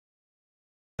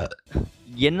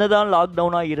என்னதான்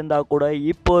லாக்டவுனாக இருந்தால் கூட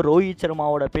இப்போ ரோஹித்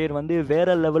சர்மாவோட பேர் வந்து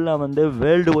வேறு லெவலில் வந்து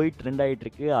வேர்ல்டு வைட் ட்ரெண்ட்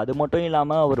ஆகிட்டுருக்கு. அது மட்டும்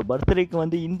இல்லாமல் அவர் பர்த்டேக்கு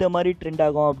வந்து இந்த மாதிரி ட்ரெண்ட்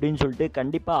ஆகும் அப்படின்னு சொல்லிட்டு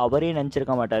கண்டிப்பாக அவரே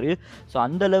நினச்சிருக்க மாட்டார். ஸோ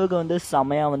அந்த அளவுக்கு வந்து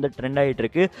செமையாக வந்து ட்ரெண்ட்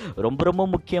ஆகிட்டுருக்கு. ரொம்ப ரொம்ப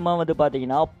முக்கியமாக வந்து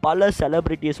பார்த்திங்கன்னா பல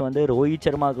செலிப்ரிட்டிஸ் வந்து ரோஹித்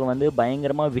சர்மாவுக்கு வந்து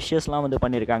பயங்கரமாக விஷஸ்லாம் வந்து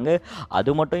பண்ணியிருக்காங்க.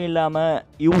 அது மட்டும் இல்லாமல்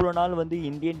இவ்வளோ நாள் வந்து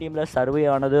இந்தியன் டீமில் சர்வே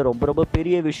ஆனது ரொம்ப ரொம்ப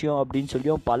பெரிய விஷயம் அப்படின்னு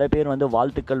சொல்லியும் பல பேர் வந்து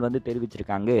வாழ்த்துக்கள் வந்து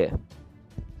தெரிவிச்சிருக்காங்க.